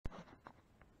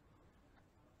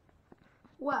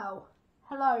Well,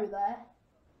 hello there.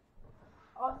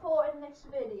 I thought in this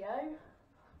video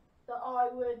that I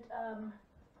would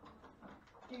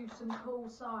do some cool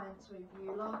science with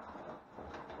you lot.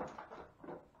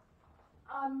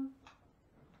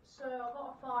 So I've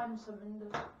got to find something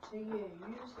to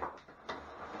use.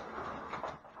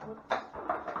 Whoops,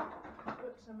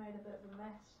 I made a bit of a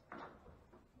mess.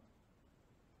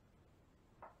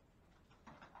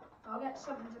 I'll get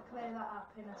something to clear that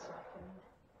up in a second.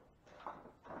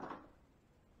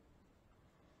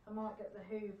 I might get the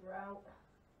Hoover out.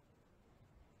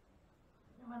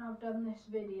 And when I've done this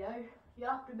video, you'll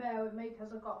have to bear with me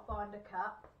because I've got to find a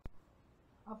cap.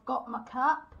 I've got my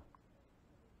cap.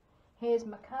 Here's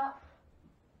my cap.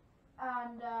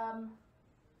 And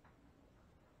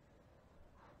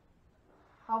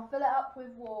I'll fill it up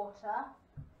with water.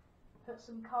 Put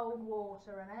some cold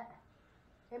water in it.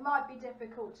 It might be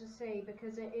difficult to see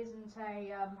because it isn't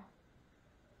a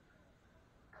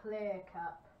clear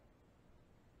cup.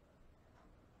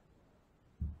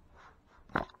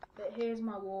 But here's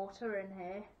my water in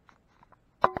here.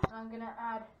 I'm going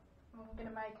to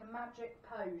make a magic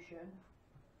potion.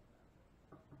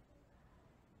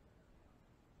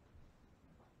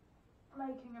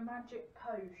 Making a magic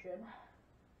potion.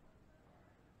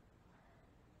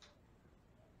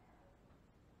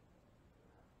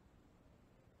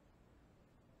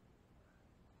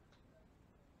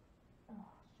 Oh,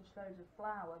 it's just loads of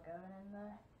flour going in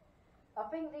there. I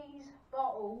think these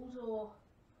bottles or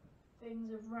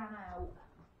things have run out.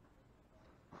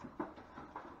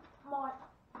 Might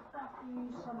have to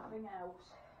use something else.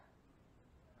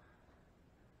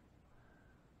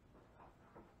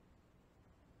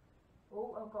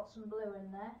 Oh, I've got some blue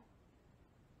in there.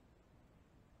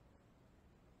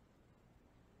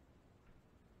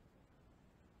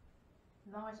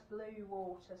 Nice blue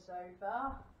water so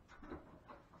far.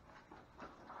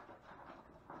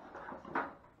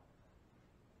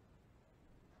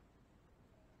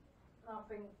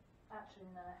 Actually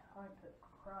no, I won't put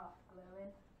craft glue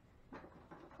in.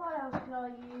 What else can I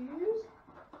use?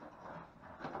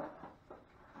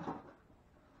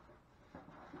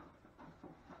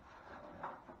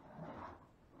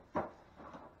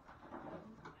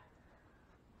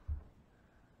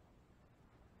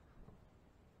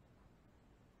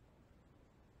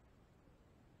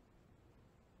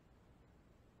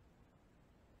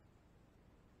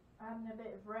 Adding a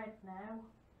bit of red now.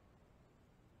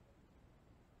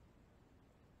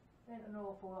 There's an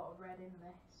awful lot of red in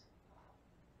this.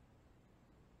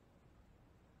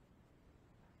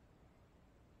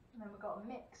 And then we've got to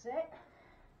mix it.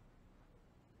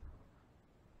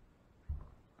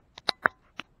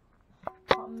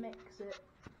 Got to mix it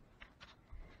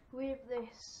with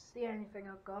this, the only thing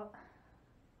I've got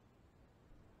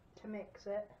to mix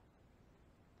it.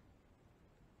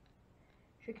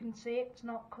 As you can see, it's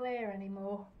not clear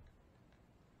anymore.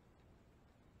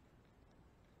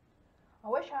 I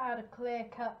wish I had a clear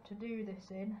cup to do this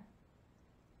in.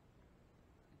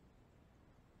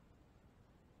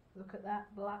 Look at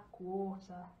that black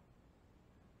water.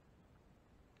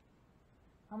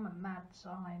 I'm a mad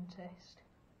scientist.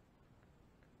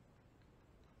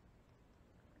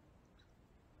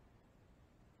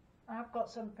 I've got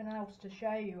something else to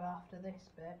show you after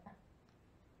this bit.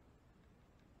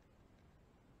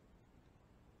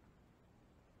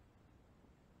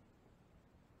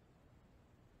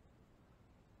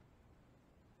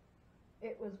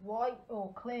 It was white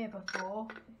or clear before.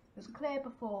 It was clear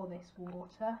before this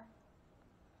water.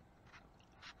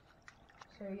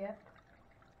 So yeah.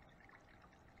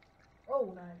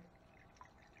 Oh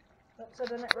no. Oops, I've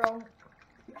done it wrong.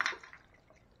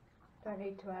 Don't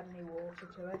need to add any water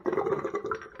to it.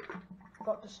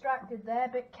 Got distracted there, a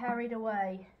bit carried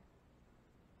away.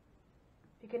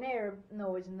 You can hear a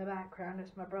noise in the background.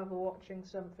 It's my brother watching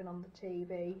something on the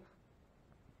TV.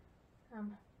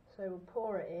 So we'll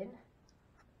pour it in.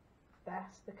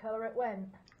 That's the colour it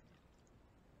went.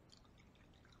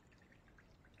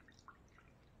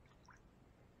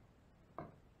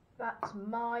 That's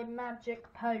my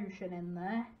magic potion in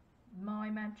there. My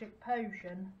magic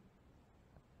potion.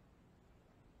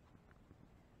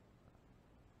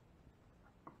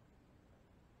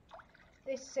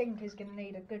 This sink is going to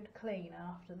need a good clean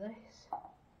after this.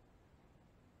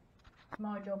 It's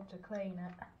my job to clean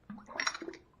it.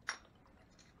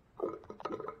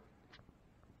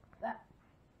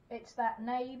 It's that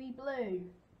navy blue.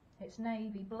 It's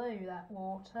navy blue, that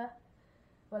water.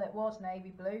 Well, it was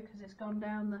navy blue because it's gone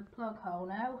down the plug hole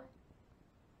now.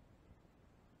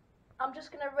 I'm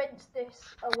just going to rinse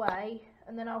this away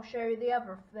and then I'll show you the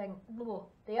other thing.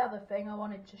 The other thing I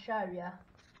wanted to show you.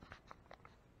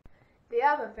 The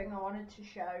other thing I wanted to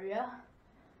show you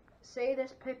see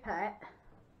this pipette,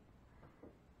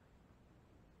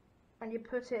 and you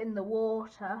put it in the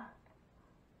water.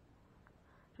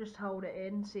 Just hold it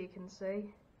in so you can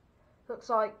see. Looks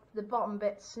like the bottom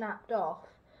bit snapped off.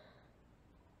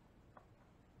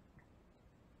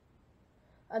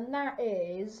 And that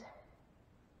is,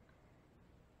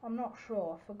 I'm not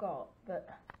sure, I forgot, but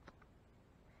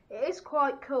it is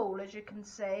quite cool, as you can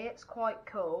see. It's quite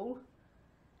cool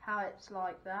how it's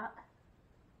like that.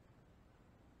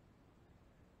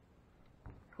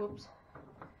 Whoops.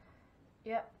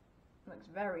 Yep, looks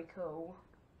very cool.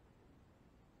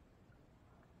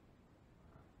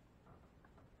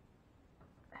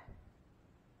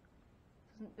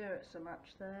 Doesn't do it so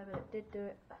much there, but it did do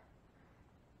it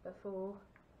before.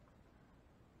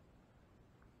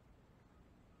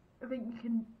 I think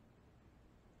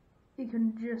you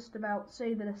can just about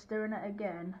see that it's doing it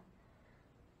again.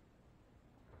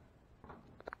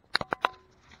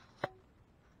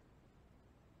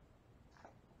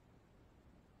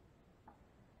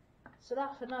 So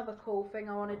that's another cool thing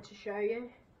I wanted to show you.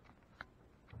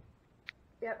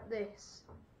 Yep, this.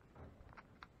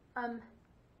 I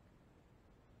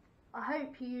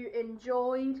hope you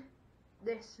enjoyed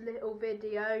this little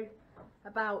video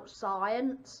about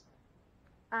science.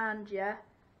 And yeah,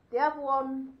 the other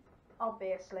one,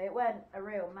 obviously, it weren't a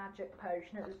real magic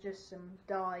potion, it was just some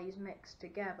dyes mixed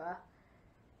together,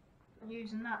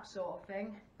 using that sort of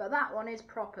thing. But that one is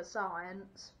proper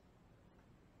science.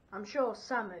 I'm sure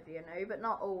some of you knew, but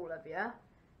not all of you.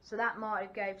 So that might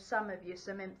have gave some of you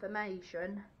some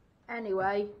information.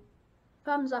 Anyway,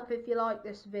 thumbs up if you like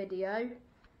this video.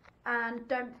 And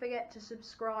don't forget to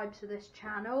subscribe to this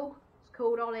channel. It's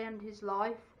called Ollie and His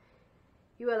Life.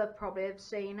 You will have probably have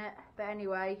seen it. But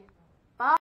anyway,